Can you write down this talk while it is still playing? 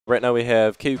Right now we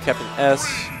have KU Captain S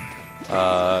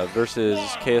versus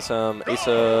KSM,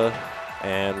 AsA,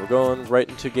 and we're going right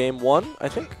into game 1, I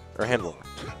think? Or hand warmer.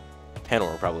 Hand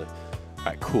warmer, probably. All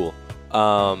right, cool.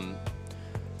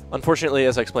 Unfortunately,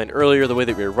 as I explained earlier, the way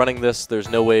that we're running this, there's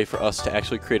no way for us to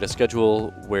actually create a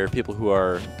schedule where people who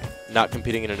are not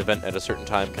competing in an event at a certain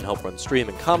time can help run stream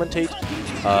and commentate.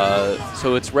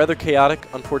 So it's rather chaotic,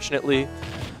 unfortunately.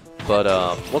 But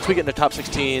once we get into top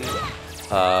 16,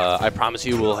 I promise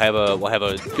you we'll have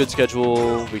a good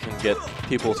schedule. We can get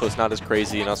people so it's not as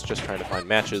crazy and us just trying to find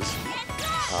matches.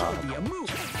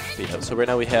 Yeah, so right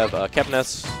now we have Captain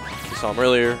Ness. We saw him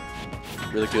earlier.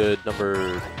 Really good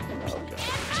number.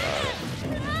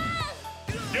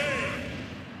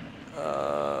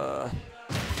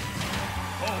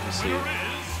 Let me see.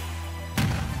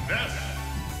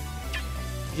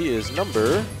 He is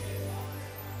number,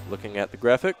 looking at the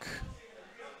graphic,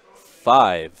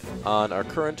 5 on our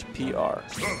current PR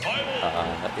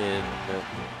in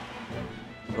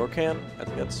NORCAN. I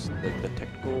think that's the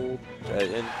technical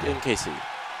in KC.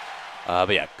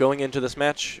 But yeah, going into this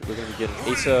match, we're going to be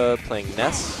getting AsA playing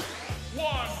Ness.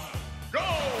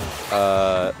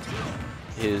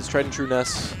 His tried and true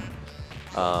Ness.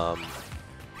 And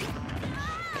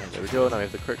there we go. Now we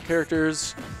have the correct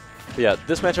characters. But yeah,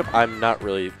 this matchup, I'm not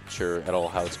really sure at all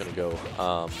how it's going to go.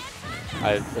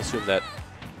 I assume that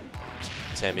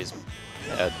Sammy's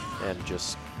bad and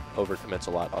just overcommits a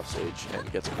lot off stage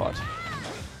and gets caught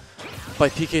by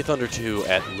PK Thunder 2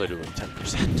 at literally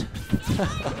 10%.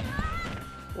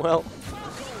 Well,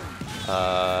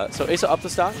 so AsA up the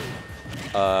stock.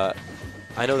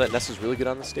 I know that Ness is really good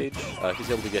on the stage. He's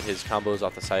able to get his combos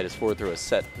off the side. His forward throw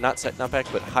is not set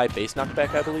knockback, but high base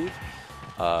knockback, I believe.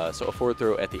 So a forward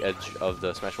throw at the edge of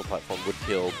the Smashable platform would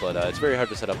kill, but it's very hard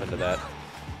to set up into that.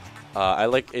 I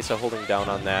like AsA holding down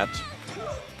on that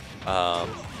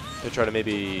to try to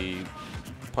maybe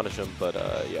punish him, but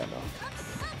yeah, no.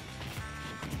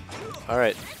 All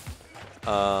right.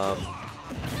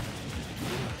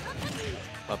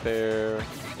 Up air.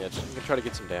 Yeah, just gonna try to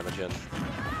get some damage in.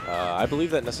 I believe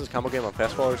that Ness's combo game on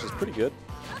fast fallers is pretty good.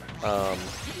 And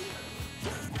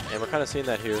we're kind of seeing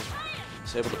that here.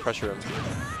 He's able to pressure him.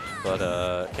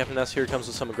 But Captain Ness here comes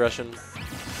with some aggression.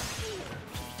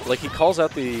 Like, he calls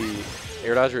out the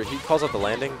air dodger, he calls out the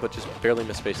landing, but just barely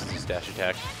misspaces his dash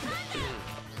attack.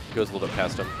 Goes a little bit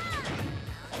past him.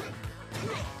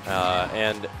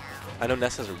 And I know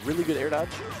Ness has a really good air dodge.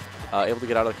 Able to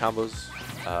get out of the combos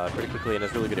pretty quickly, and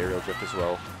has really good aerial drift as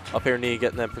well. Up air knee,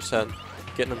 getting that percent,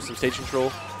 getting him some stage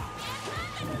control.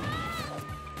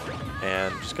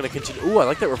 And just going to continue. Ooh, I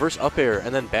like that reverse up air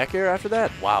and then back air after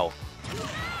that. Wow.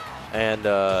 And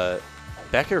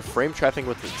back air frame trapping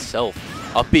with itself.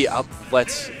 Up B, up.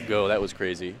 Let's go. That was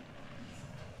crazy.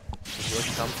 Would you like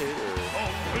to commentate?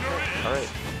 Or? All right.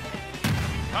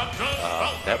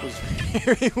 That was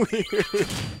very weird.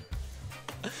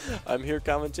 I'm here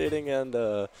commentating, and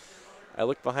I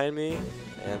look behind me,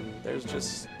 and there's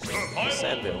just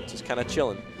Sandville just kind of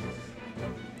chilling.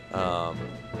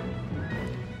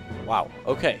 Wow.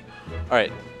 Okay. All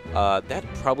right. That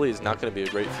probably is not going to be a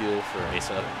great feel for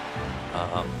AsA.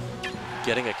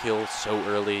 Getting a kill so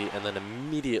early and then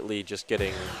immediately just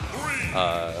getting,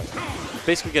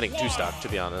 basically getting 2-stock, to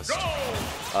be honest.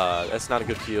 That's not a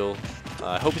good feel.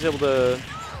 I hope he's able to.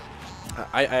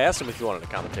 I asked him if he wanted to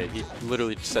commentate. He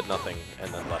literally just said nothing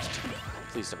and then left.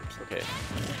 Please don't. Okay.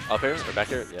 Up air or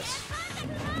back air? Yes.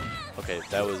 Okay,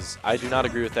 that was. I do not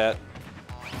agree with that.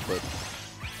 But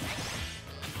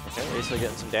okay, AsA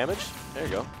getting some damage. There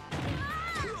you go.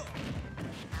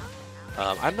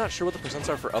 I'm not sure what the percents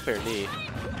are for up air knee,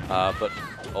 but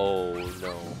oh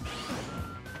no.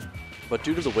 But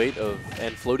due to the weight of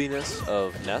and floatiness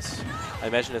of Ness, I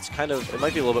imagine it's kind of, it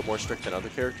might be a little bit more strict than other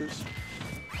characters.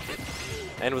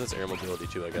 And with its air mobility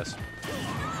too, I guess.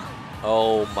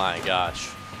 Oh my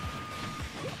gosh.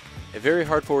 A very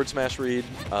hard forward smash read,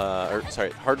 or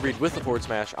sorry, hard read with the forward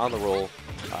smash on the roll.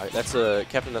 That's a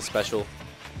Captain Ness special.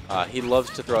 He loves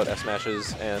to throw out S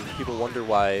smashes, and people wonder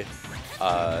why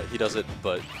he does it,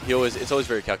 but it's always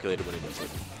very calculated when he does it.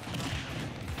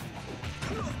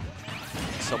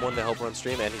 Someone to help run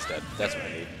stream, and he's dead. That's what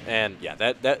I need. And yeah,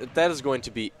 that is going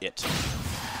to be it.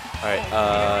 All right,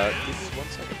 give me 1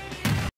 second.